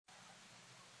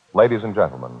Ladies and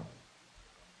gentlemen,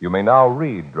 you may now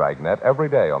read Dragnet every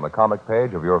day on the comic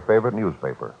page of your favorite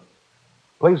newspaper.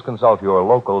 Please consult your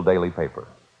local daily paper.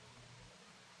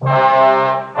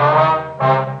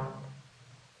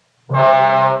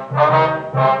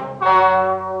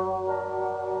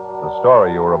 The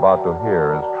story you are about to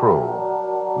hear is true.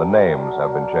 The names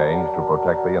have been changed to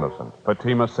protect the innocent.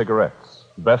 Fatima Cigarettes,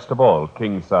 best of all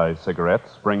king-size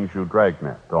cigarettes, brings you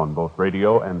Dragnet on both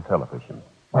radio and television.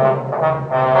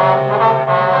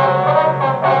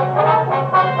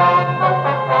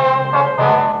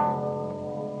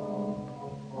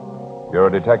 You're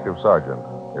a detective sergeant.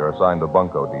 You're assigned to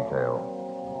bunco detail.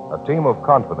 A team of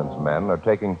confidence men are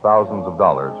taking thousands of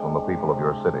dollars from the people of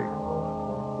your city.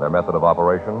 Their method of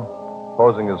operation?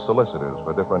 Posing as solicitors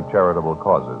for different charitable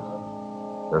causes.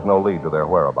 There's no lead to their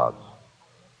whereabouts.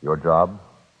 Your job?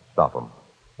 Stop them.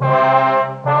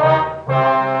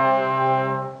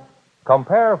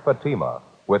 Compare Fatima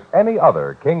with any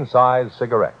other king-size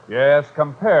cigarette. Yes,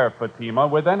 compare Fatima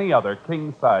with any other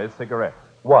king-size cigarette.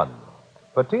 1.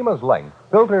 Fatima's length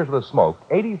filters the smoke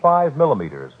 85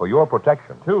 millimeters for your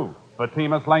protection. 2.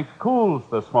 Fatima's length cools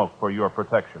the smoke for your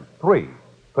protection. 3.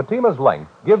 Fatima's length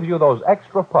gives you those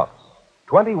extra puffs,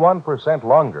 21%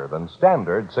 longer than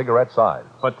standard cigarette size.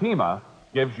 Fatima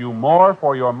gives you more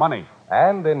for your money.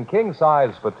 And in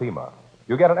king-size Fatima,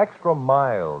 you get an extra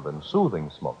mild and soothing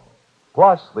smoke,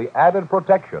 plus the added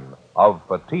protection of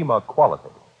Fatima quality.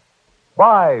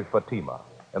 Buy Fatima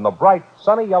in the bright,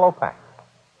 sunny yellow pack.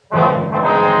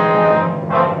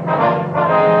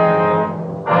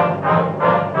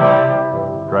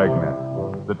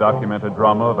 Dragnet, the documented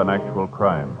drama of an actual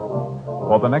crime.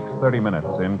 For the next 30 minutes,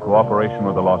 in cooperation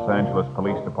with the Los Angeles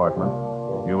Police Department,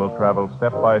 you will travel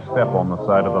step by step on the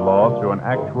side of the law through an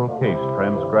actual case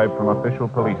transcribed from official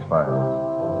police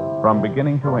files. From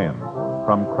beginning to end,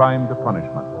 from crime to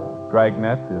punishment,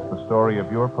 Dragnet is the story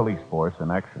of your police force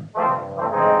in action.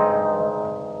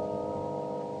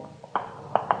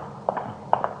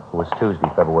 It was Tuesday,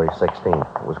 February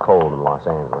 16th. It was cold in Los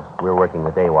Angeles. We were working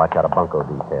the day watch out of bunco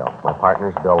detail. My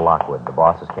partner's Bill Lockwood. The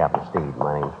boss is Captain Steed.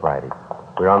 My name's Friday.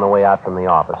 We were on the way out from the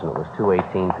office, and it was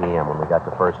 2:18 p.m. when we got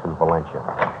to First and Valencia,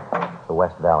 the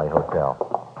West Valley Hotel.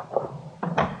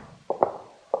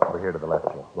 Over here to the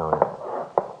left, Jim. No.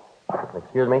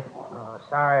 Excuse me? Oh,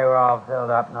 sorry we're all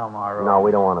filled up. No more room. No,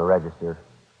 we don't want to register.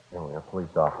 No, we're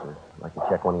police officers. I'd like to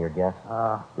check one of your guests.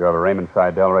 You have a Raymond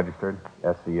Seidel registered?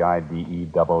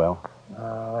 Seidell?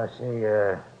 Let's see.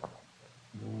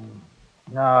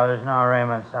 No, there's no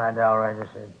Raymond Seidel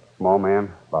registered. Small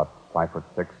man, about 5'6",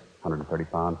 130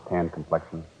 pounds, tan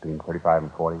complexion, between 35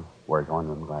 and 40, wears orange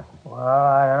rimmed glasses. Well,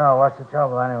 I don't know. What's the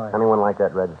trouble anyway? Anyone like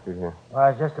that registered here? Well, I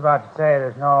was just about to say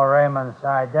there's no Raymond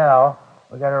Seidel.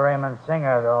 We got a Raymond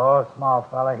Singer, though. A small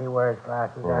fella. He wears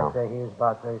glasses. Yeah. I'd say he was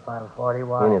about 35 or 40.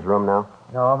 He in his room now?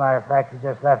 No, matter of fact, he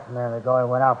just left a minute ago.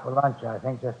 He went out for lunch, I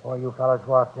think, just before you fellas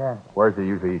walked in. Where's he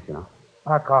usually eat, you know?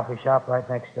 Our coffee shop right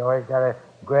next door. He's got a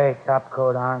gray top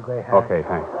coat on, gray hat. Okay,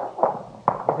 thanks.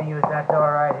 You can use that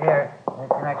door right here. It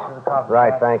connects to the coffee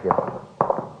Right, shop. thank you.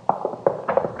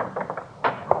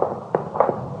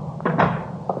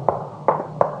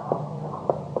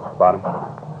 Spot him?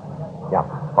 Yeah,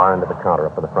 far end of the counter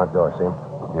up to the front door, see him?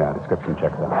 Yeah, description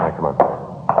checks out. All right, come on.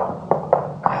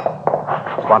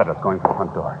 Spotted us going for the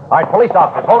front door. All right, police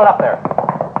officers, hold it up there.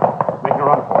 Making a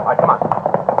run for it. All right, come on.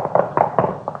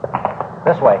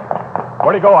 This way.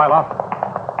 Where'd he go, Ilov?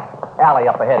 Alley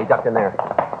up ahead. He ducked in there.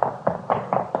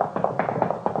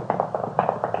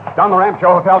 Down the ramp,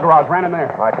 Joe. Hotel garage. Ran in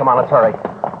there. All right, come on, let's hurry.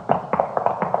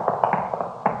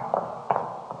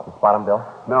 You spot him, Bill?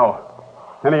 No.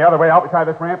 Any other way out beside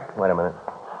this ramp? Wait a minute.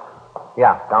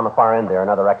 Yeah, down the far end there,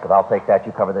 another exit. I'll take that.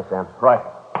 You cover this end. Right.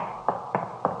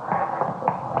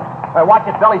 Hey, watch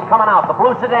it, Bill. He's coming out. The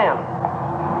blue sedan.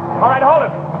 All right, hold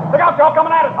it. Look out, Joe.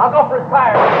 Coming at us. I'll go for his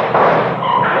tire.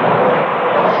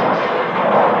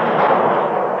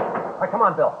 All right, come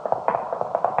on, Bill.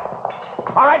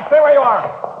 All right, stay where you are.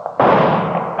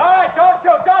 All right, don't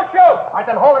shoot, don't shoot! All right,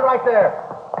 then hold it right there.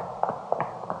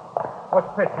 What's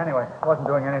the pitch, anyway? Wasn't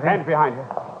doing anything. Hands behind you.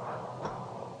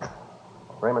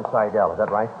 Raymond Seidel, is that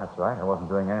right? That's right. I wasn't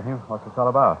doing anything. What's this all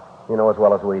about? You know as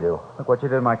well as we do. Look what you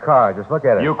did in my car. Just look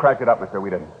at it. You cracked it up, mister. We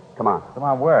didn't. Come on. Come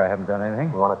on, where? I haven't done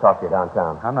anything. We want to talk to you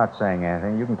downtown. I'm not saying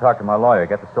anything. You can talk to my lawyer.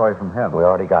 Get the story from him. We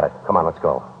already got it. Come on, let's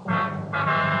go.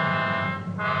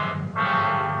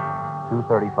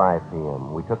 2:35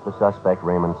 p.m. We took the suspect,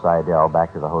 Raymond Seidel,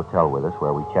 back to the hotel with us,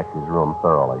 where we checked his room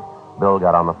thoroughly. Bill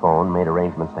got on the phone, made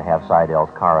arrangements to have Seidel's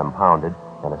car impounded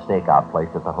and a stakeout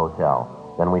placed at the hotel.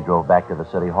 Then we drove back to the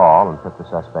city hall and took the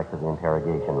suspect to the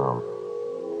interrogation room.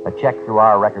 A check through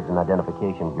our Records and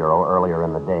Identification Bureau earlier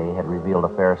in the day had revealed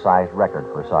a fair-sized record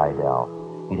for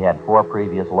Seidel. He'd had 4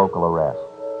 previous local arrests,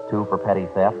 2 for petty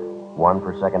theft, 1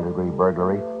 for second-degree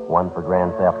burglary, 1 for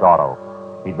grand theft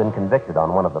auto. He'd been convicted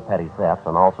on one of the petty thefts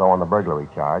and also on the burglary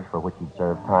charge, for which he'd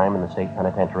served time in the state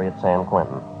penitentiary at San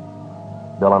Quentin.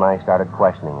 Bill and I started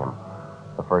questioning him.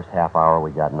 The first half hour,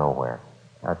 we got nowhere.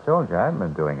 I told you I haven't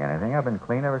been doing anything. I've been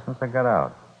clean ever since I got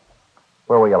out.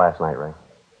 Where were you last night, Ray?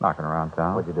 Knocking around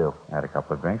town. What'd you do? Had a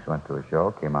couple of drinks, went to a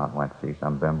show, came out and went to see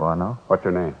some bimbo I know. What's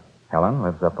her name? Helen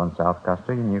lives up on South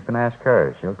Custer, and you can ask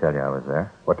her. She'll tell you I was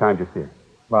there. What time did you see her?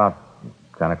 About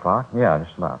 10 o'clock? Yeah,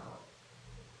 just about.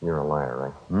 You're a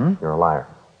liar, Ray. You're a liar.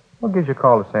 What gives you a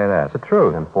call to say that? It's the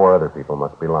truth. And 4 other people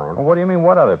must be lying. Well, what do you mean,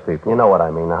 what other people? You know what I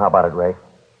mean. Now, how about it, Ray?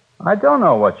 I don't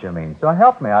know what you mean, so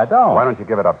help me. I don't. Why don't you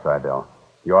give it up, Seidel?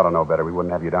 You ought to know better. We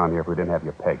wouldn't have you down here if we didn't have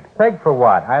you pegged. Pegged for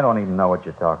what? I don't even know what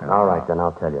you're talking about. All right, then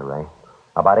I'll tell you, Ray.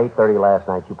 About 8:30 last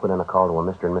night, you put in a call to a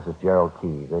Mr. and Mrs. Gerald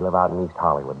Keys. They live out in East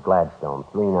Hollywood, Gladstone,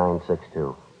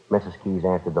 3962. Mrs. Keys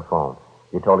answered the phone.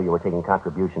 You told her you were taking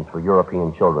contributions for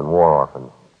European children, war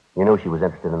orphans. You knew she was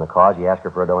interested in the cause. You asked her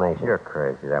for a donation. You're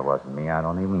crazy. That wasn't me. I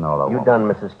don't even know the You woman. done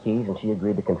Mrs. Keys, and she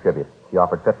agreed to contribute. She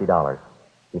offered $50.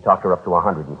 You talked her up to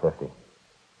 $150.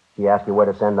 She asked you where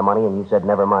to send the money, and you said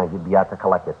never mind. You'd be out to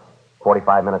collect it.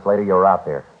 45 minutes later, you were out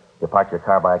there. You parked your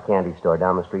car by a candy store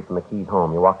down the street from the Keys'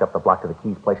 home. You walked up the block to the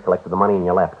Keys' place, collected the money, and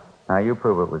you left. Now, you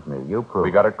prove it was me. You prove We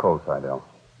it. got it cold, Seidel.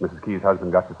 Mrs. Key's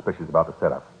husband got suspicious about the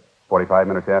setup. 45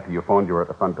 minutes after you phoned, you were at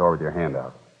the front door with your hand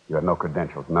out. You had no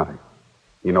credentials, nothing.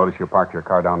 He noticed you parked your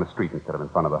car down the street instead of in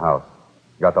front of the house.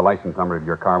 You got the license number of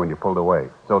your car when you pulled away.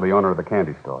 So the owner of the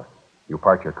candy store. You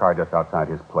parked your car just outside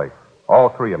his place. All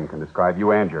 3 of them can describe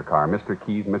you and your car. Mr.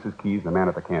 Keys, Mrs. Keys, the man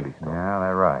at the candy store. Yeah,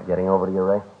 they're right. Getting over to you,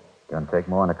 Ray? Gonna take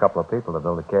more than a couple of people to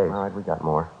build a case. All right, we got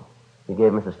more. You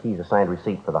gave Mrs. Keys a signed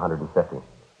receipt for the $150.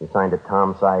 You signed it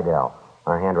Tom Seidel.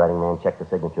 Our handwriting man checked the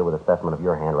signature with a specimen of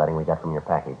your handwriting we got from your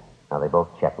package. Now, they both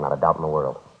checked, not a doubt in the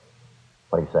world.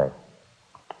 What do you say?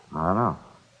 I don't know.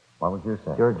 What would you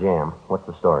say? It's your jam. What's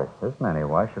the story? Isn't any.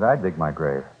 Why should I dig my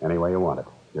grave? Any way you want it.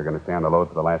 You're going to stay on the load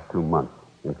for the last 2 months,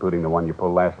 including the one you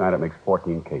pulled last night. It makes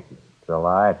 14 cases. It's a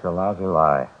lie. It's a lousy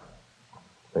lie.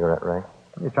 Cigarette, Ray?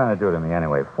 What are you trying to do to me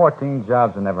anyway? 14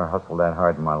 jobs and never hustled that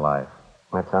hard in my life.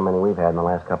 That's how many we've had in the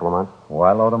last couple of months.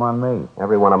 Why load them on me?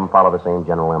 Every one of them follow the same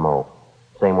general M.O.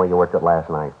 Same way you worked it last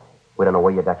night. We don't know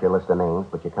where you got your list of names,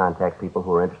 but you contact people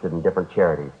who are interested in different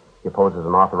charities. You pose as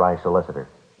an authorized solicitor.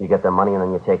 You get their money and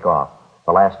then you take off.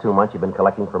 The last 2 months, you've been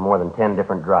collecting for more than 10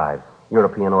 different drives.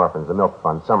 European orphans, the milk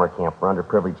fund, summer camp for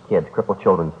underprivileged kids, crippled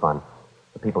children's fund.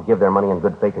 The people give their money in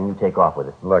good faith and you take off with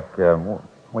it. Look, Your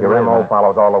M.O.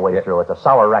 follows all the way through. It's a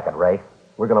sour racket, Ray.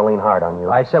 We're going to lean hard on you.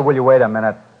 I said, will you wait a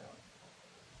minute?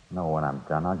 No, when I'm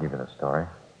done, I'll give you the story.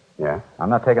 Yeah? I'm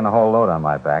not taking the whole load on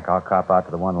my back. I'll cop out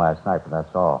to the one last night, but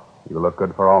that's all. You look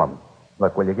good for all of them.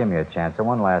 Look, will you give me a chance? The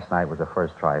one last night was the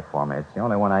first try for me. It's the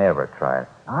only one I ever tried.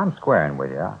 I'm squaring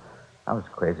with you. I was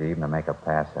crazy even to make a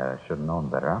pass at it. I should have known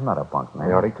better. I'm not a bunk man.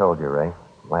 We already told you, Ray.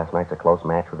 Last night's a close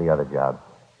match with the other job.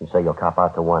 You say you'll cop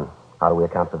out to one. How do we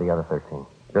account for the other 13?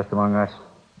 Just among us,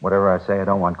 whatever I say, I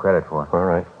don't want credit for. All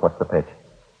right. What's the pitch?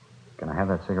 Can I have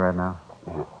that cigarette now?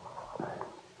 Yeah.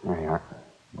 There you are.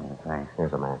 Yeah, thanks.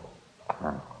 Here's a match.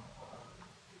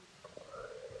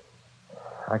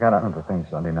 I got out into things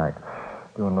Sunday night.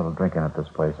 Doing a little drinking at this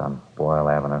place on Boyle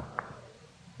Avenue.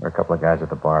 There were a couple of guys at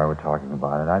the bar who were talking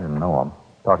about it. I didn't know them.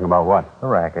 Talking about what? The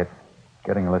racket.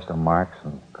 Getting a list of marks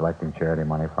and collecting charity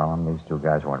money from them. These 2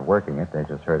 guys weren't working it. They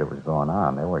just heard it was going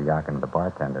on. They were yakking to the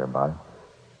bartender about it.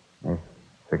 They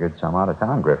figured some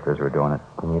out-of-town grifters were doing it.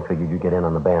 And you figured you'd get in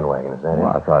on the bandwagon, is that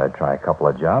Well, it? I thought I'd try a couple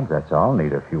of jobs, that's all.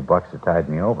 Need a few bucks to tide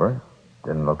me over.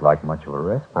 Didn't look like much of a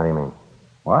risk. How do you mean?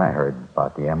 Well, I heard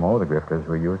about the M.O. the grifters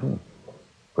were using.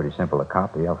 Pretty simple to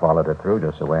copy. I followed it through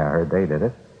just the way I heard they did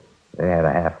it. They had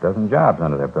a half dozen jobs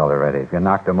under their belt already. If you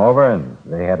knocked them over and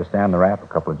they had to stand the rap, a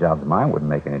couple of jobs of mine wouldn't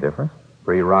make any difference.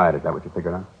 Free ride, is that what you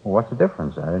figured on? Well, what's the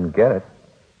difference? I didn't get it.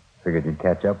 Figured you'd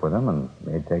catch up with them and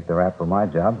they'd take the rap for my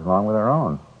jobs along with their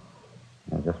own.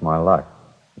 And just my luck.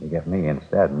 You get me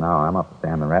instead, and now I'm up to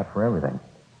stand the rap for everything.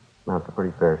 Now, it's a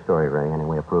pretty fair story, Ray. Any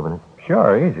way of proving it?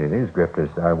 Sure, easy. These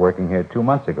grifters started working here 2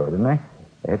 months ago, didn't they?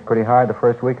 They hit pretty hard the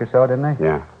first week or so, didn't they?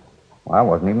 Yeah. Well, I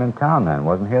wasn't even in town then.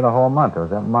 Wasn't here the whole month. I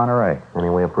was up in Monterey. Any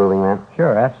way of proving that?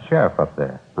 Sure, ask the sheriff up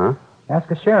there. Huh? Ask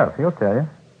the sheriff. He'll tell you.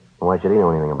 Why should he know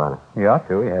anything about it? He ought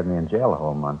to. He had me in jail the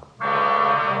whole month.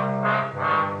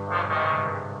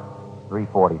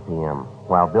 3:40 p.m.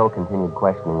 While Bill continued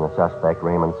questioning the suspect,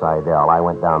 Raymond Seidel, I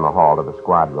went down the hall to the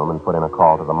squad room and put in a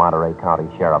call to the Monterey County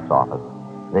Sheriff's Office.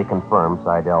 They confirmed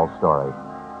Seidel's story.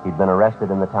 He'd been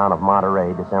arrested in the town of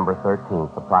Monterey December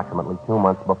 13th, approximately 2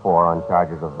 months before, on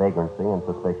charges of vagrancy and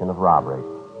suspicion of robbery.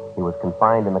 He was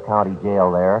confined in the county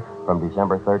jail there from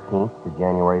December 13th to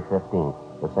January 15th,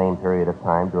 the same period of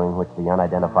time during which the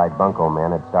unidentified bunco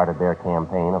men had started their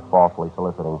campaign of falsely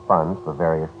soliciting funds for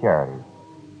various charities.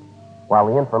 While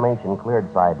the information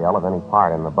cleared Seidel of any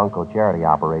part in the bunco charity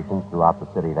operations throughout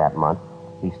the city that month,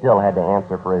 he still had to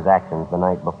answer for his actions the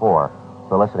night before,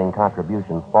 soliciting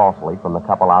contributions falsely from the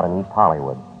couple out in East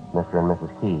Hollywood, Mr. and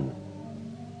Mrs. Keys.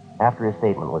 After his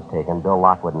statement was taken, Bill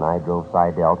Lockwood and I drove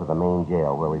Seidel to the main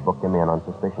jail, where we booked him in on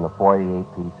suspicion of 488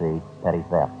 PC petty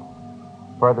theft.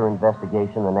 Further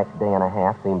investigation the next day and a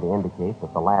half seemed to indicate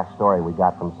that the last story we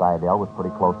got from Seidel was pretty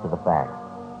close to the facts.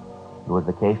 It was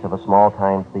the case of a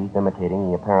small-time thief imitating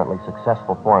the apparently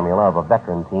successful formula of a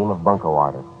veteran team of bunco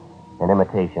artists, an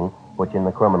imitation which in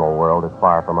the criminal world is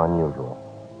far from unusual.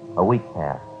 A week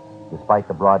passed. Despite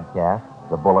the broadcast,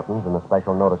 the bulletins, and the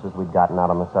special notices we'd gotten out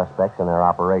on the suspects and their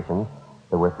operations,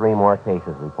 there were 3 more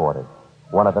cases reported.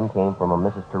 One of them came from a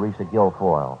Mrs. Teresa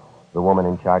Guilfoyle, the woman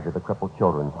in charge of the crippled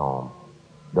children's home.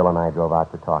 Bill and I drove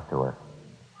out to talk to her.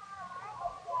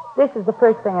 This is the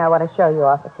first thing I want to show you,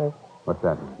 officers. What's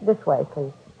that? This way,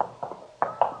 please.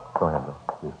 Go ahead,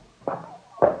 Bill.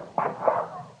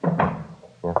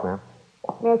 Yes, ma'am?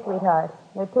 Here, sweetheart.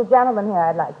 There are 2 gentlemen here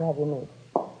I'd like to have you meet.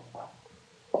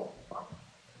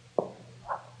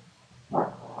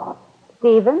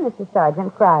 Stephen, this is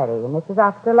Sergeant Friday, and this is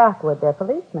Officer Lockwood, their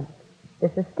policeman.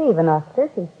 This is Stephen,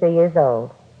 officers. He's 3 years old.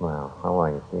 Well, how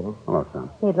are you, Stephen? Hello, son.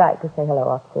 He'd like to say hello,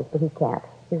 officers, but he can't.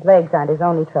 His legs aren't his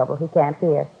only trouble. He can't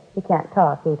hear. He can't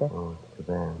talk either. Oh, it's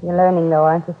too bad. You're learning, though,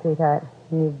 aren't you, sweetheart?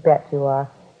 You bet you are. A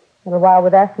little while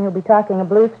with us, and you'll be talking a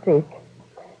blue streak.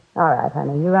 All right,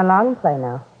 honey. You run along and play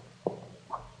now.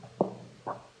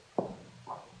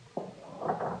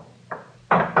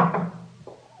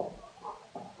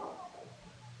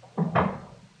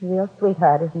 Real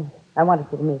sweetheart, isn't it? I wanted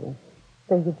you to meet him,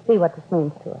 so you'd see what this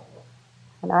means to us.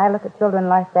 When I look at children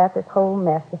like that, this whole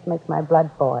mess just makes my blood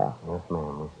boil. Yes,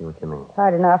 ma'am. We see what you mean. It's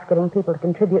hard enough getting people to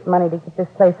contribute money to keep this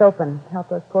place open, help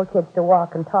those poor kids to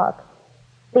walk and talk.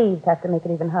 Thieves have to make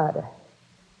it even harder.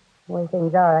 The way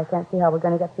things are, I can't see how we're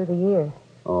going to get through the year.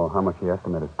 Oh, how much do you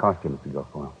estimate it's cost you, Mr.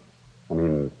 Guilfoyle? I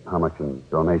mean, how much in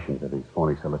donations have these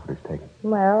phony solicitors taken?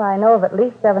 Well, I know of at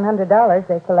least $700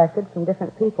 they collected from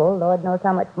different people. Lord knows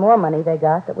how much more money they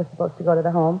got that was supposed to go to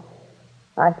the home.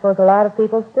 I suppose a lot of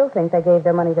people still think they gave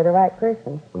their money to the right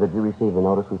person. Well, did you receive the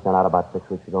notice we sent out about 6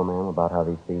 weeks ago, ma'am, about how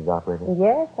these thieves operated?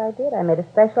 Yes, I did. I made a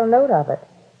special note of it.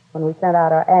 When we sent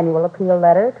out our annual appeal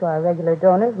letter to our regular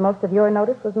donors, most of your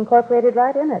notice was incorporated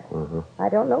right in it. Mm-hmm. I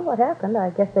don't know what happened.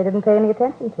 I guess they didn't pay any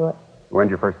attention to it. When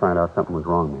did you first find out something was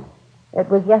wrong, ma'am? It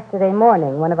was yesterday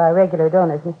morning. One of our regular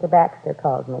donors, Mr. Baxter,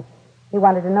 called me. He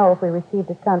wanted to know if we received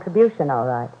his contribution all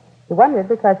right. He wondered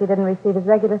because he didn't receive his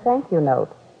regular thank you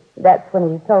note. That's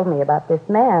when he told me about this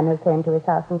man who came to his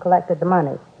house and collected the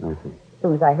money. I see. As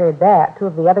soon as I heard that, 2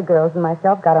 of the other girls and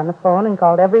myself got on the phone and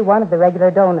called every one of the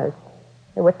regular donors.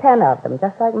 There were 10 of them,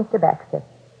 just like Mr. Baxter.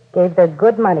 Gave their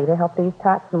good money to help these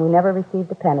tots, and we never received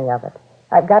a penny of it.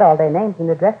 I've got all their names and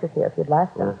addresses here if you'd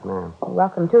like them. Yes, ma'am. You're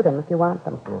welcome to them if you want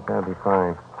them. Yes, that'd be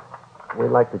fine. We'd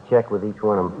like to check with each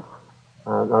one of them.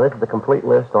 Now, this is the complete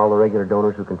list, all the regular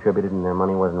donors who contributed and their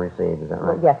money wasn't received. Is that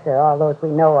right? Well, yes, sir, all those we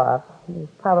know of. There's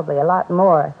probably a lot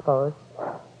more, I suppose.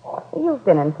 You've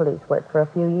been in police work for a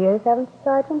few years, haven't you,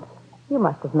 Sergeant? You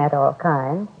must have met all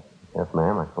kinds. Yes,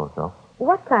 ma'am, I suppose so.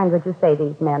 What kind would you say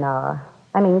these men are?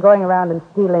 I mean, going around and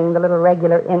stealing the little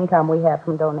regular income we have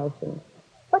from donations.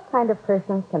 What kind of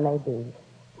persons can they be?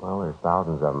 Well, there's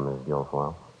thousands of them, Ms.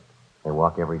 Guilfoyle. They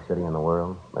walk every city in the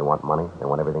world. They want money. They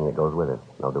want everything that goes with it.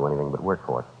 They'll do anything but work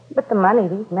for it. But the money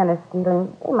these men are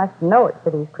stealing, they must know it's for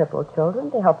these crippled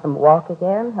children to help them walk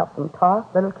again, help them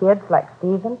talk, little kids like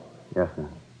Stephen. Yes,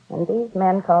 ma'am. And these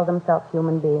men call themselves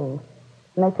human beings.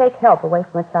 And they take help away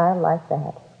from a child like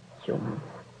that. Humans.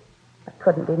 I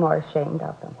couldn't be more ashamed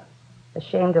of them.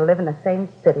 Ashamed to live in the same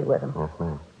city with them. Yes,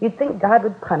 ma'am. You'd think God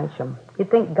would punish them. You'd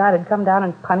think God would come down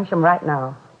and punish them right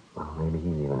now. Well, maybe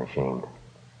he's even ashamed.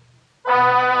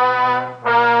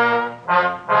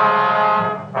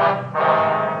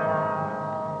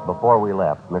 Before we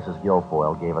left, Mrs.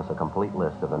 Guilfoyle gave us a complete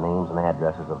list of the names and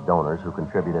addresses of donors who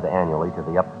contributed annually to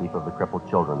the upkeep of the crippled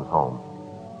children's home.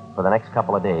 For the next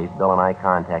couple of days, Bill and I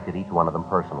contacted each one of them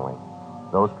personally.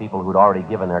 Those people who'd already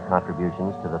given their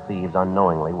contributions to the thieves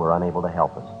unknowingly were unable to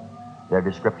help us. Their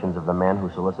descriptions of the men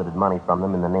who solicited money from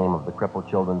them in the name of the crippled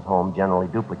children's home generally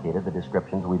duplicated the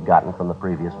descriptions we'd gotten from the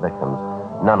previous victims.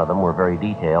 None of them were very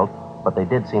detailed, but they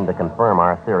did seem to confirm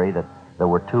our theory that there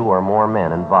were 2 or more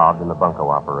men involved in the bunco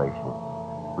operation.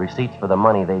 Receipts for the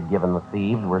money they'd given the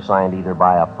thieves were signed either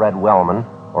by a Fred Wellman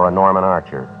or a Norman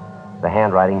Archer. The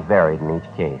handwriting varied in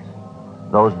each case.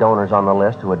 Those donors on the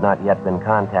list who had not yet been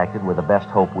contacted were the best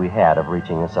hope we had of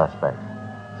reaching the suspects.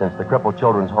 Since the Crippled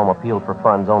Children's Home appealed for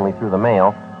funds only through the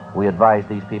mail, we advised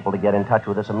these people to get in touch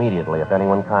with us immediately if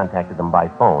anyone contacted them by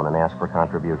phone and asked for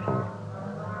contributions.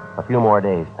 A few more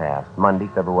days passed. Monday,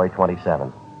 February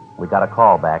 27th. We got a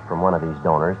call back from one of these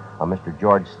donors, a Mr.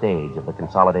 George Stage of the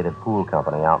Consolidated Pool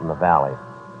Company out in the valley.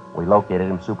 We located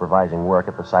him supervising work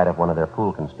at the site of one of their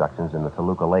pool constructions in the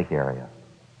Toluca Lake area.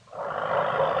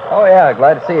 Oh, yeah,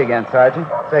 glad to see you again, Sergeant.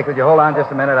 Say, could you hold on just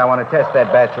a minute? I want to test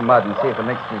that batch of mud and see if the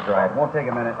mixture's right. It won't take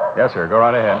a minute. Yes, sir. Go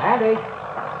right ahead. Andy,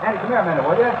 come here a minute,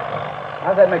 will you?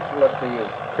 How's that mixture look to you?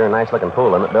 Sure a nice-looking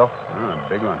pool, isn't it, Bill?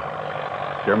 Big one.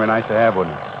 Sure be nice to have,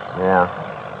 wouldn't it? Yeah.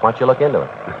 Why don't you look into it?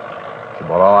 It's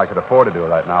about all I could afford to do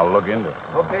right now. Look into it.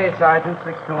 Okay, Sergeant,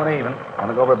 6 to and even. Want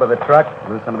to go over by the truck,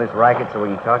 lose some of this racket so we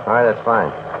can talk? All right, that's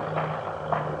fine.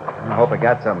 I hope I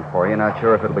got something for you. Not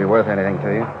sure if it'll be worth anything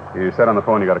to you. You said on the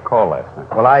phone you got a call last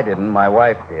night. Well, I didn't. My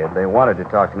wife did. They wanted to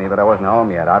talk to me, but I wasn't home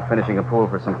yet. Out finishing a pool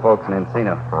for some folks in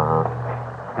Encino. Uh-huh.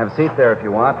 Have a seat there if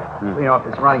you want. Clean off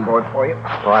this running board for you.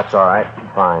 Well, that's all right.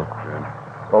 Fine.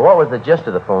 Good. Well, what was the gist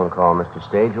of the phone call, Mr.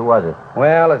 Stage? Who was it?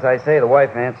 Well, as I say, the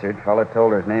wife answered. Fella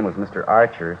told her his name was Mr.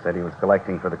 Archer. Said he was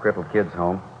collecting for the crippled kids'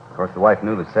 home. Of course, the wife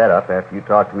knew the setup. After you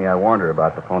talked to me, I warned her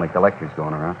about the phony collectors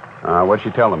going around. What'd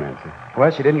she tell him, Nancy?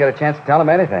 Well, she didn't get a chance to tell him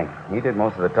anything. He did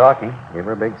most of the talking. Gave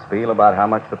her a big spiel about how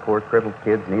much the poor crippled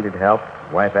kids needed help.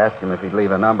 The wife asked him if he'd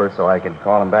leave a number so I could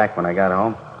call him back when I got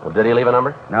home. Well, did he leave a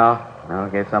number? No.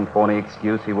 Gave some phony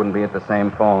excuse he wouldn't be at the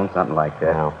same phone, something like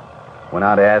that. No. Went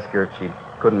out to ask her if she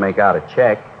couldn't make out a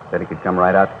check. Said he could come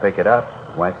right out to pick it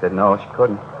up. The wife said no, she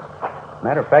couldn't.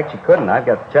 Matter of fact, she couldn't. I've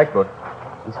got the checkbook.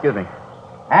 Excuse me.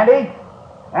 Andy,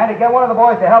 get one of the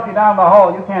boys to help you down the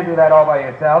hole. You can't do that all by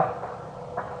yourself.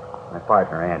 My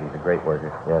partner, Andy's a great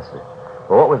worker. Yes, sir.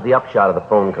 Well, what was the upshot of the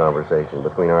phone conversation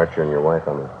between Archer and your wife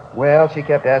on this? Well, she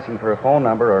kept asking for a phone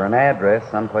number or an address,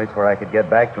 someplace where I could get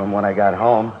back to him when I got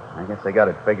home. I guess they got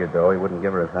it figured, though. He wouldn't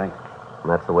give her a thing.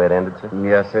 And that's the way it ended, sir?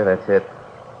 Yes, sir, that's it.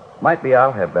 Might be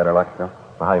I'll have better luck, though.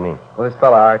 Well, how do you mean? Well, this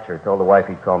fella Archer told the wife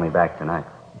he'd call me back tonight.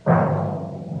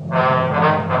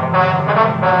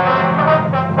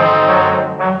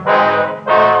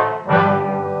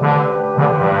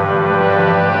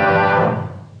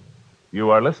 You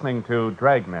are listening to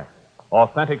Dragnet,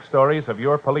 authentic stories of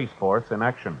your police force in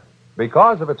action.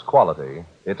 Because of its quality,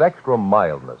 its extra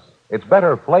mildness, its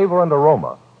better flavor and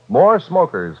aroma, more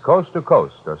smokers coast to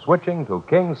coast are switching to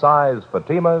king-size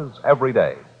Fatimas every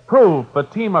day. Prove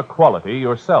Fatima quality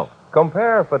yourself.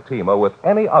 Compare Fatima with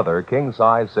any other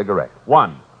king-size cigarette.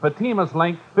 1. Fatima's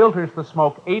length filters the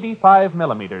smoke 85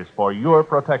 millimeters for your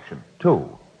protection.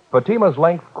 2. Fatima's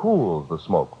length cools the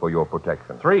smoke for your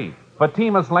protection. 3.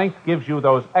 Fatima's length gives you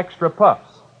those extra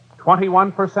puffs,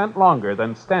 21% longer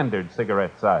than standard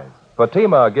cigarette size.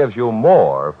 Fatima gives you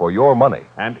more for your money.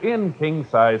 And in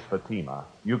king-size Fatima,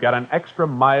 you get an extra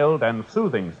mild and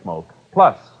soothing smoke,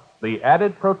 plus the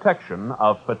added protection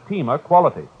of Fatima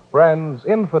quality. Friends,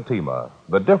 in Fatima,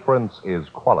 the difference is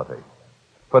quality.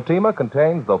 Fatima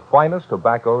contains the finest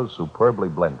tobaccos superbly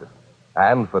blended.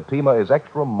 And Fatima is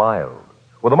extra mild,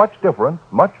 with a much different,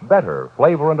 much better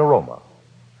flavor and aroma.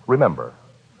 Remember,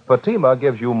 Fatima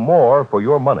gives you more for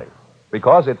your money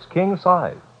because it's king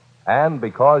size and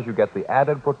because you get the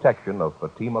added protection of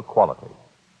Fatima quality.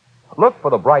 Look for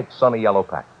the bright sunny yellow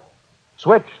pack.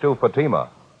 Switch to Fatima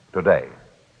today.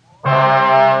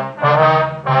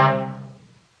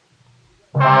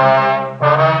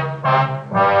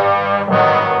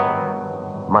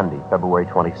 Monday, February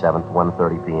 27th,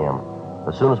 1:30 p.m.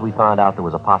 As soon as we found out there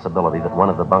was a possibility that one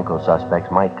of the bunco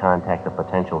suspects might contact the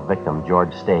potential victim,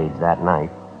 George Stage, that night,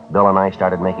 Bill and I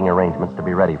started making arrangements to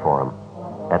be ready for him.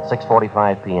 At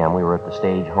 6:45 p.m., we were at the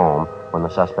Stage home when the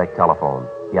suspect telephoned.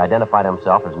 He identified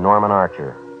himself as Norman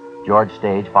Archer. George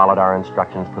Stage followed our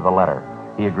instructions to the letter.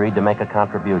 He agreed to make a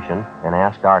contribution and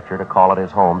asked Archer to call at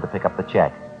his home to pick up the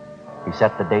check. He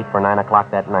set the date for 9 o'clock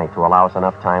that night to allow us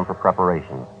enough time for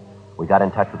preparation. We got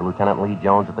in touch with Lieutenant Lee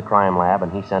Jones at the crime lab,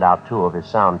 and he sent out 2 of his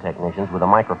sound technicians with a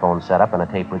microphone set up and a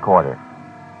tape recorder.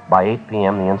 By 8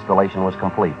 p.m., the installation was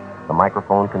complete. The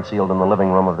microphone concealed in the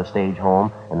living room of the Stage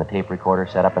home, and the tape recorder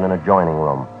set up in an adjoining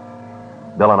room.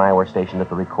 Bill and I were stationed at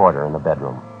the recorder in the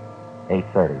bedroom.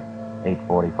 8:30,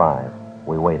 8:45.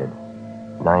 We waited.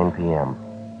 9 p.m.,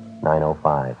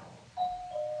 9:05.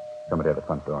 Somebody at the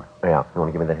front door. Yeah, you want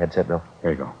to give me that headset, Bill?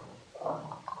 Here you go.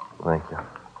 Thank you.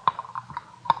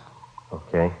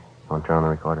 Okay, want to turn on the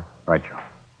recorder? Right, Joe.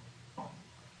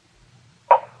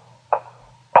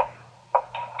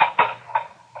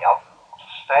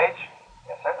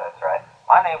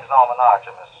 My name's Norman Archer,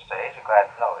 Mr. Stage. You're glad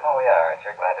to know you. Oh, yeah, Archer.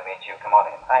 Glad to meet you. Come on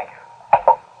in. Thank you.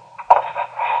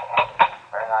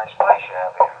 Very nice place you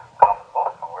have here.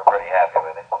 Comfortable. We're pretty happy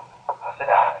with it. Now, sit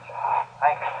down, Archer.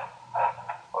 Thank you.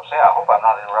 Well, say, I hope I'm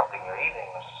not interrupting your evening,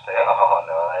 Mr. Stage. Oh,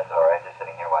 no, that's all right. Just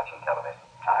sitting here watching television.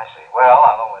 I see. Well,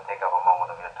 I don't want to take up a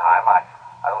moment of your time. I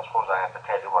don't suppose I have to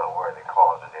tell you what a worthy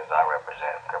cause it is I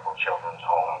represent, Crippled Children's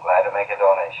Home. I'm glad to make a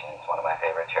donation. It's one of my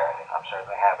favorite charities. I'm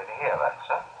certainly happy to hear that,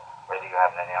 sir. Really, you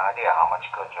haven't any idea how much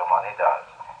good your money does.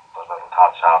 Those little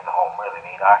tots out at the home really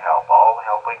need our help, all the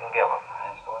help we can give them.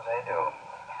 I suppose they do.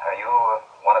 Are you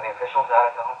one of the officials out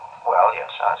at the home? Well,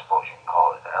 yes, I suppose you can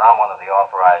call it that. I'm one of the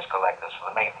authorized collectors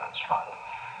for the maintenance fund.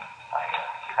 I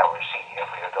have a receipt here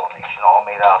for your donation, all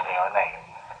made out in your name.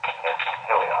 Yes,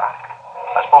 here we are.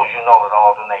 I suppose you know that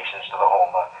all donations to the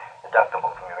home are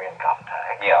deductible from your income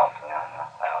tax. Yeah.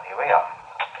 Well, here we are.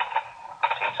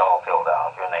 Seats all filled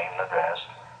out, your name and address.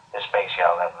 This space here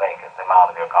I left vacant, the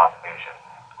amount of your contribution.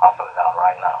 I'll fill it out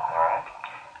right now. All right.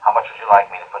 How much would you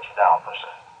like me to put you down for, sir?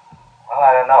 Well,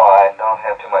 I don't know. I don't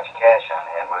have too much cash on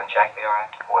hand. Would a check be all right?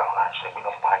 Well, actually, we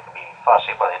don't like to be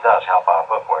fussy, but it does help our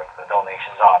bookwork. The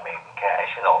donations are made in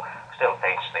cash, still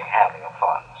takes the handling of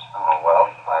funds. Oh, well,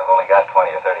 I've only got $20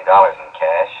 or $30 in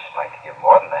cash. I'd like to give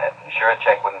more than that. You sure a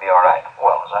check wouldn't be all right?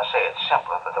 Well, as I say, it's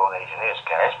simpler if the donation is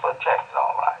cash, but check's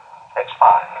all right. Check's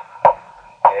fine.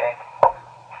 Okay.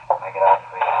 Make it out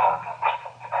for you.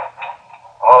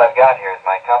 All I've got here is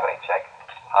my company check.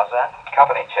 How's that?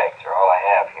 Company checks are all I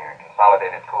have here.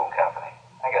 Consolidated Pool Company.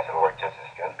 I guess it'll work just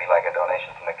as good. Be like a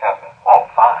donation from the company. Oh,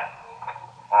 fine.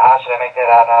 Now, how should I make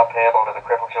that out now payable to the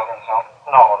Crippled Children's Home?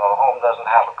 No, the home doesn't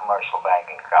have a commercial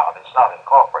banking account. It's not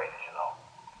incorporated, you know.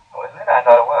 Oh, isn't it? I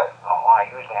thought it was. No,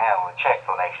 I usually handle the check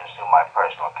donations through my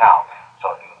personal account,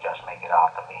 so you can just make it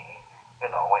out to me.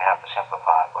 We have to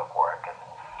simplify bookwork. It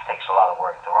takes a lot of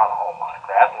work to run a home like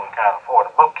that, and we can't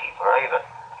afford a bookkeeper either.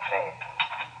 See.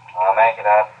 I'll make it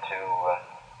out to...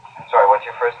 I'm sorry, what's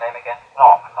your first name again?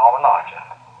 Norman Archer.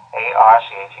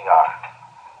 Archer.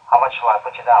 How much shall I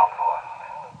put you down for?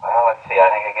 Well, let's see.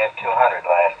 I think I gave $200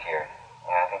 last year.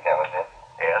 Yeah, I think that was it.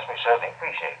 Yes, we certainly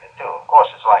appreciate it, too. Of course,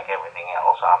 it's like everything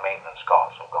else. Our maintenance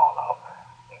costs have gone up.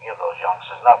 We give those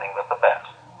youngsters nothing but the best.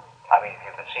 I mean, if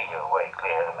you could see your way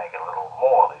clear to make it a little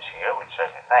more this year, we'd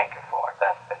certainly thank you for it.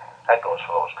 That goes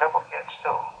for those crippled kids,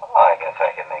 too. Well, I guess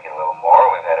I could make it a little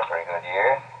more. We've had a pretty good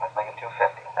year. Let's make it $250.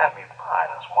 That'd be fine.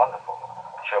 That's wonderful.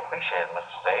 Sure appreciate it,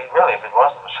 Mr. Stage. Really, if it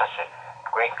wasn't for such a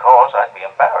great cause, I'd be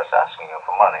embarrassed asking you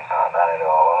for money. No, not at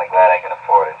all. Only glad I can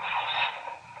afford it.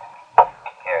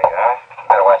 Here you are. You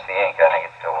better watch the ink. I think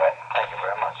it's still wet. Thank you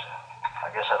very much, sir. I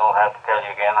guess I don't have to tell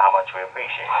you again how much we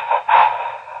appreciate it.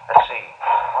 Let's see.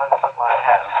 Where did I put my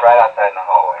hat? It's right outside in the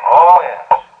hallway. Oh, yes.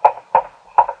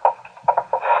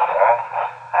 There you are.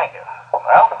 Thank you.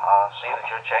 Well, I'll see that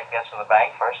your check gets in the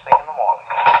bank first thing in the morning.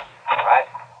 All right.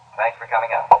 Thanks for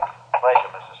coming out.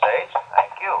 Pleasure, Mr. Stage.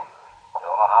 Thank you. You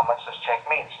don't know how much this check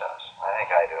means to us. I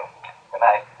think I do. Good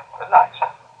night. Good night,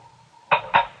 sir.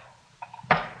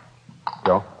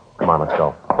 Joe, come on, let's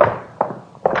go.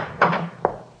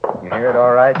 You hear it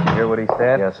all right? You hear what he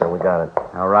said? Yes, sir, we got it.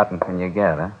 How rotten can you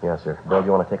get, huh? Yes, sir. Bill, do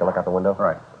you want to take a look out the window?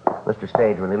 Right. Mr.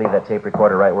 Stage, will you leave that tape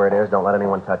recorder right where it is? Don't let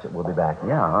anyone touch it. We'll be back.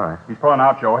 Yeah, all right. He's pulling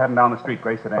out, Joe, heading down the street.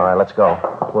 Grace it in. All right, let's go.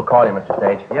 We'll call you, Mr.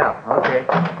 Stage. Yeah, okay.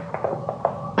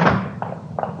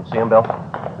 You see him, Bill?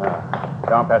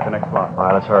 Down past the next block. All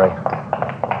right, let's hurry.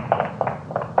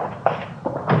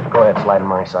 Go ahead, slide on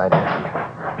my side.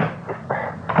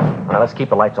 Now, let's keep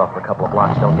the lights off for a couple of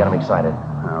blocks. Don't get them excited.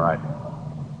 All right.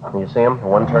 You see him? The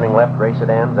one turning left, gray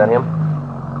sedan. Is that him?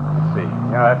 Let's see.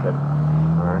 Yeah, that's it.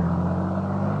 All right.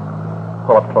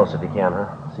 Pull up close if you can, huh?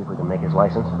 See if we can make his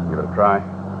license. Give it a try.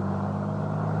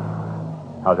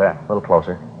 How's that? A little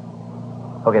closer.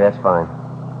 Okay, that's fine.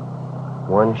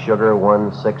 1 sugar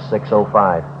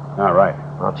 16605. All right.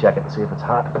 I'll check it and see if it's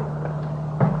hot.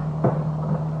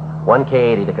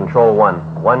 1K80 to control 1.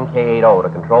 1K80 to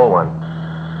control 1.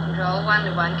 Control 1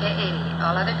 to 1K80.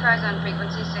 All other cars on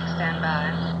frequency 6 stand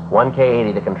by.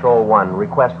 1K80 to control 1.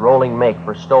 Request rolling make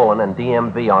for stolen and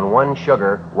DMV on 1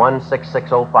 sugar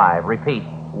 16605. Repeat,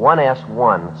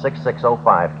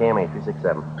 1S16605. KM8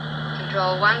 367.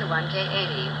 Control 1 to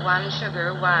 1K80. 1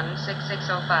 sugar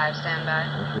 16605 stand by.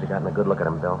 I should have gotten a good look at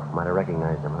him, Bill. Might have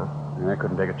recognized him, huh? I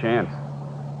couldn't take a chance.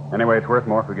 Anyway, it's worth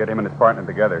more if we get him and his partner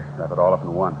together. Wrap it all up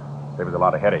in one. Save us a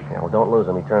lot of headache. Yeah, well, don't lose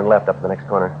him. He turned left up at the next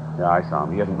corner. Yeah, I saw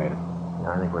him. He hasn't made it.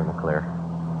 Yeah, I think we're in the clear.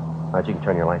 All right, you can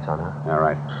turn your lights on, huh? All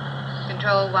right.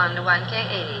 Control 1 to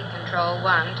 1K80. Control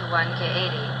 1 to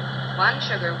 1K80. 1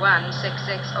 sugar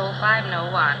 16605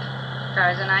 no want.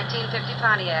 Car is a 1950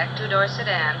 Pontiac, 2-door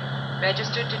sedan.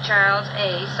 Registered to Charles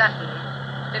A. Sutton,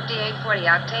 5840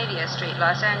 Octavia Street,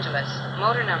 Los Angeles.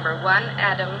 Motor number 1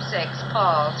 Adam 6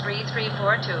 Paul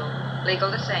 3342. Legal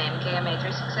the same, KMA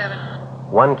 367.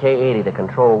 1K80 to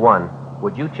Control 1.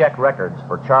 Would you check records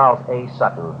for Charles A.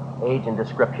 Sutton, age and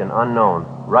description unknown?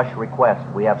 Rush request.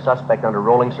 We have suspect under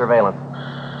rolling surveillance.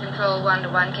 Control 1 to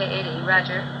 1K80.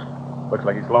 Roger. Looks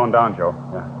like he's slowing down, Joe.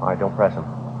 Yeah. All right, don't press him.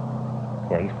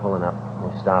 Yeah, he's pulling up.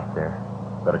 He stopped there.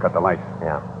 Better cut the lights.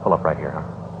 Yeah, pull up right here, huh?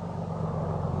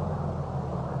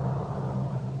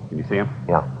 Can you see him?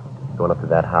 Yeah. Going up to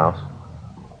that house.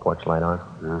 Porch light on.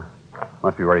 Yeah.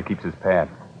 Must be where he keeps his pad.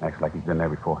 Acts like he's been there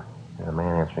before. There's a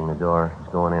man answering the door.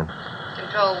 He's going in.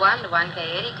 Control 1 to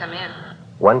 1K80. Come in.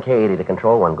 1K80 to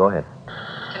Control 1. Go ahead.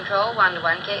 Control 1 to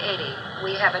 1K80.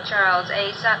 We have a Charles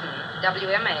A. Sutton,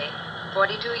 WMA,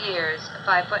 42 years,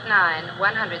 5'9",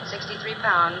 163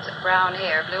 pounds, brown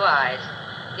hair, blue eyes.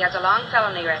 He has a long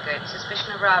felony record,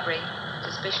 suspicion of robbery,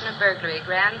 suspicion of burglary,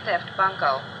 grand theft,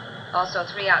 bunco. Also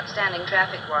 3 outstanding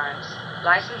traffic warrants.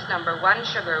 License number 1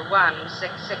 Sugar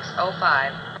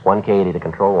 16605. 1K80 to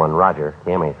Control 1. Roger.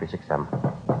 KMA 367.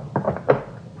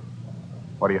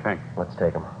 What do you think? Let's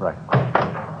take him. Right.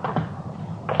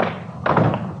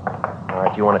 All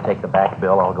right, you want to take the back,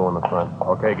 Bill? I'll go in the front.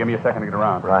 Okay, give me a second to get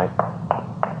around. Right.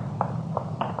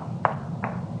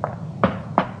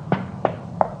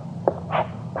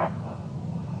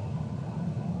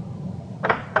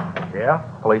 Yeah?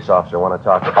 Police officer, want to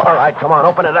talk to... All right, come on,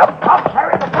 open it up. Up,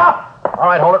 carry the cup! All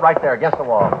right, hold it right there, against the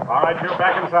wall. All right, Joe,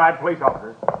 back inside, police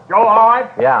officers. Joe, all right?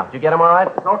 Yeah, did you get him all right?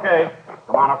 Okay.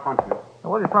 Come on up front, you.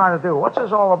 What are you trying to do? What's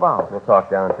this all about? We'll talk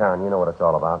downtown. You know what it's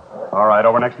all about. All right,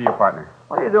 over next to your partner.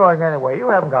 What are you doing anyway? You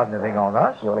haven't got anything on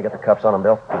us. You want to get the cuffs on him,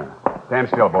 Bill? Stand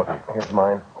still, both of you. Here's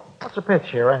mine. What's the pitch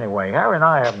here anyway? Harry and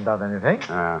I haven't done anything.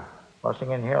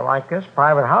 Busting in here like this,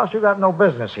 private house, you got no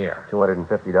business here.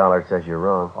 $250 says you're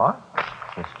wrong. What?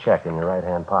 This check in your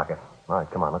right-hand pocket. All right,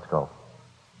 come on, let's go.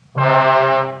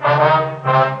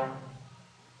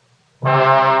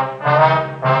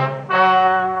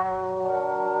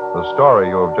 The story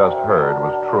you have just heard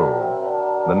was true.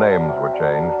 The names were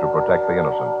changed to protect the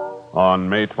innocent. On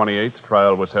May 28th,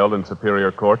 trial was held in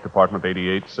Superior Court, Department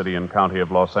 88, City and County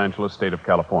of Los Angeles, State of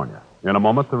California. In a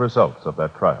moment, the results of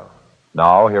that trial.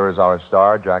 Now, here is our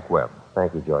star, Jack Webb.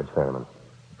 Thank you, George Fenneman.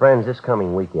 Friends, this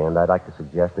coming weekend, I'd like to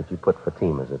suggest that you put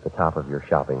Fatimas at the top of your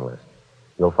shopping list.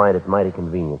 You'll find it mighty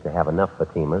convenient to have enough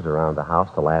Fatimas around the house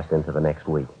to last into the next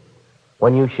week.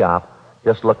 When you shop,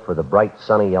 just look for the bright,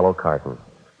 sunny yellow carton.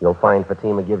 You'll find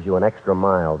Fatima gives you an extra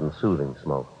mild and soothing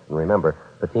smoke. And remember,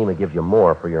 Fatima gives you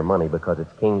more for your money because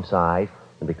it's king size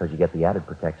and because you get the added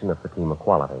protection of Fatima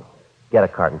quality. Get a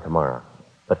carton tomorrow.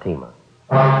 Fatima.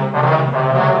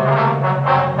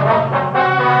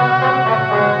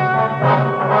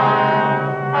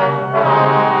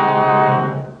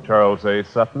 Charles A.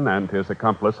 Sutton and his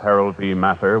accomplice, Harold B.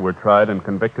 Mather, were tried and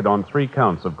convicted on 3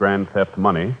 counts of grand theft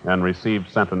money and received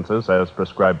sentences as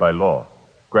prescribed by law.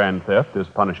 Grand theft is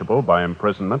punishable by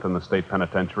imprisonment in the state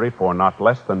penitentiary for not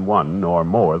less than 1 nor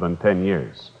more than 10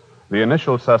 years. The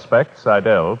initial suspect,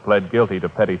 Seidel, pled guilty to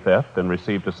petty theft and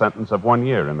received a sentence of 1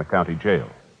 year in the county jail.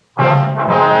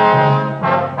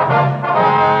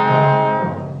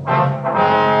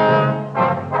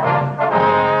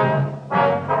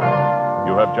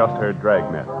 You have just heard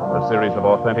Dragnet, a series of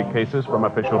authentic cases from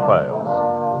official files.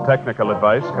 Technical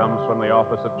advice comes from the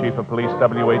Office of Chief of Police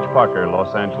W.H. Parker,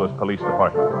 Los Angeles Police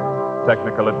Department.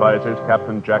 Technical advisors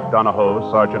Captain Jack Donahoe,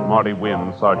 Sergeant Marty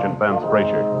Wynn, Sergeant Vance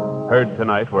Frazier. Heard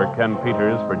tonight were Ken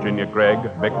Peters, Virginia Gregg,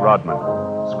 Vic Rodman.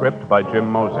 Script by Jim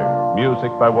Moser.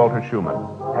 Music by Walter Schumann.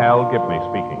 Hal Gibney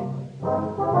speaking.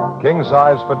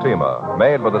 King-size Fatima,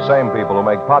 made by the same people who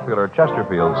make popular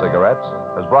Chesterfield cigarettes,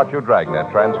 has brought you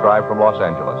Dragnet, transcribed from Los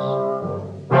Angeles.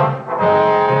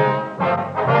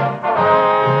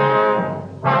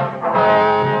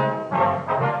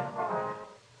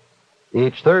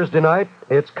 Each Thursday night,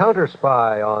 it's Counter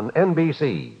Spy on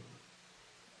NBC.